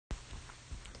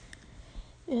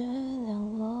原谅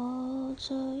我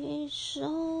这一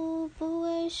首不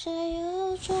为谁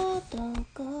而作的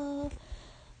歌，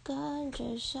感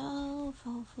觉像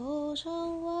仿佛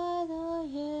窗外的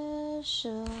夜色。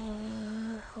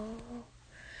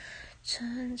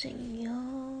曾经有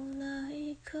那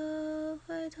一刻，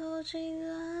回头竟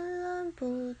然认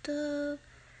不得，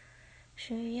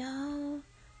需要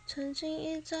曾经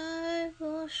一再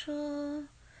我说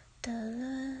的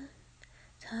人，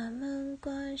他们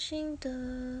关心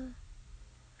的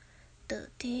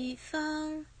地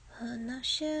方和那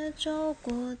些走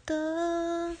过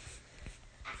的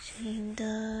心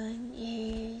灯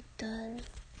一灯，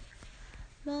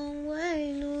梦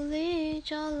为努力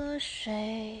浇了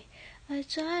水，爱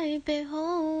在背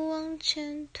后往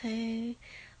前推，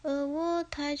而我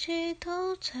抬起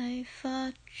头才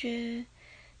发觉，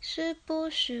是不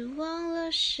是忘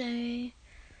了谁？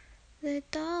累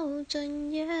到整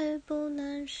夜不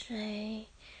能睡，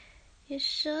夜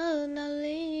色哪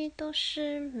里都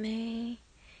是美，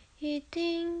一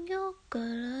定有个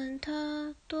人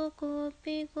他躲过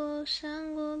避过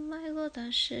闪过迈过，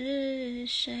但是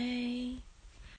谁？